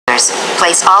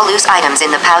Place all loose items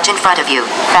in the pouch in front of you.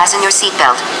 Fasten your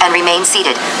seatbelt and remain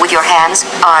seated with your hands,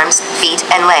 arms, feet,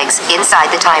 and legs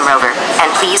inside the time rover. And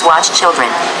please watch children.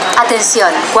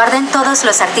 Atención, guarden todos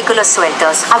los artículos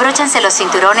sueltos. Abróchense los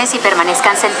cinturones y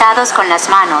permanezcan sentados con las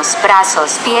manos,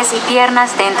 brazos, pies y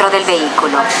piernas dentro del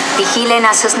vehículo. Vigilen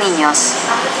a sus niños.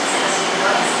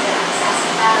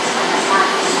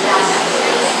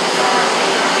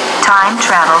 Time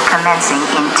travel commencing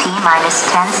in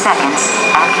T-minus 10 seconds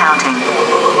and counting.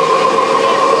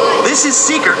 This is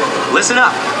Seeker. Listen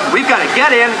up. We've got to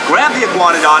get in, grab the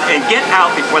iguanodon, and get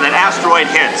out before that asteroid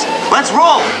hits. Let's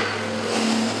roll!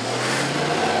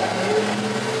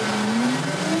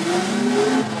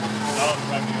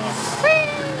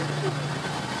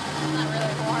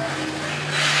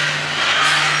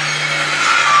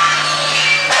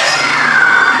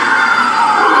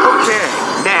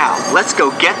 Let's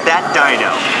go get that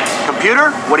dino.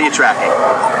 Computer, what are you tracking?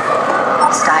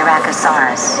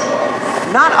 Styracosaurus.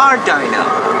 Not our dino.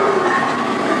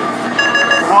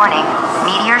 Warning,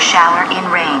 meteor shower in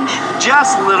range.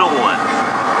 Just little one.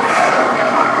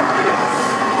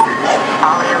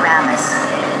 Oleoramus.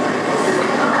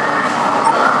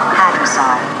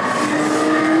 Hadrosaur.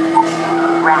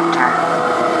 Raptor.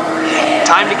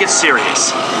 Time to get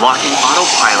serious. Locking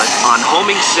autopilot on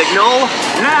homing signal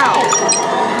now.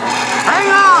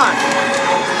 Hang on!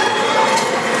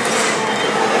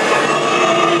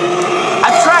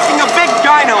 I'm tracking a big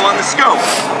dino on the scope.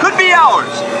 Could be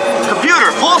ours.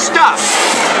 Computer, full stop.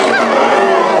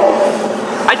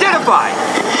 Identify.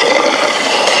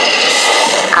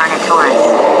 Carnotaurus.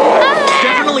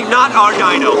 Definitely not our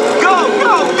dino. Go,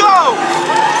 go, go!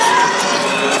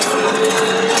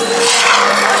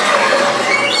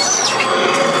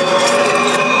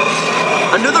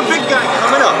 Another big guy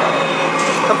coming up.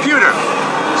 Computer.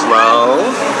 Slow.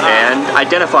 And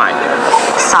identify.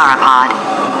 Sauropod.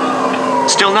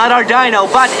 Still not our dino,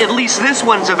 but at least this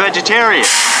one's a vegetarian.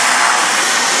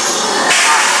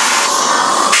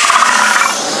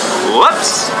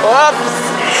 Whoops. Whoops.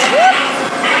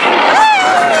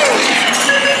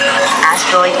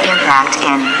 Asteroid impact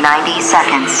in 90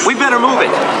 seconds. We better move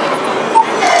it.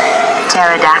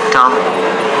 Pterodactyl.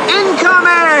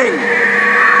 Incoming!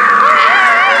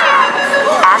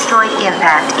 Asteroid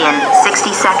impact in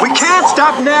 60 seconds. We can't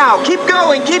stop now. Keep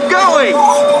going, keep going.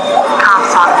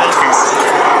 Compsognathus.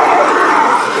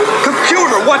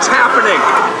 Computer, what's happening?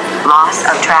 Loss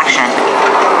of traction.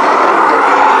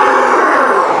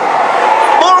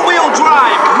 Four-wheel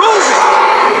drive, move it!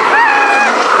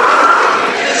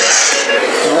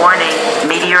 Warning,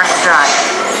 meteor strike.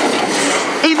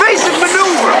 Evasive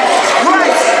maneuver.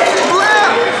 Right,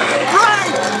 left,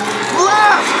 right,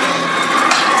 left.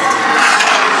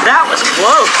 That was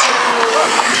close.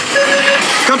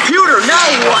 Computer, now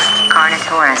what?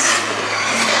 Carnotaurus.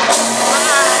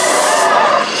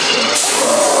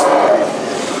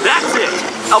 That's it.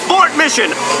 Abort mission.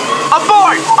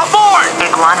 Abort, abort.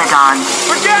 Iguanodon.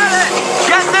 Forget it.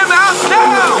 Get them out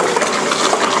now.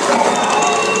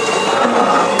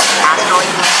 Asteroid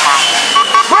impact.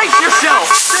 Brace yourself.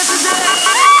 This is it.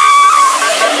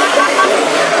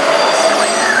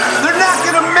 They're not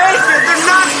gonna make it. They're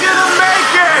not gonna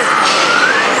make it.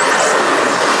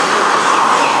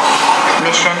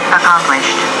 Mission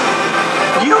accomplished.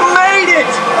 You made it!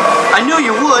 I knew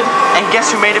you would, and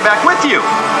guess who made it back with you?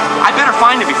 I better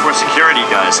find him before security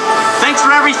does. Thanks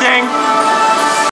for everything!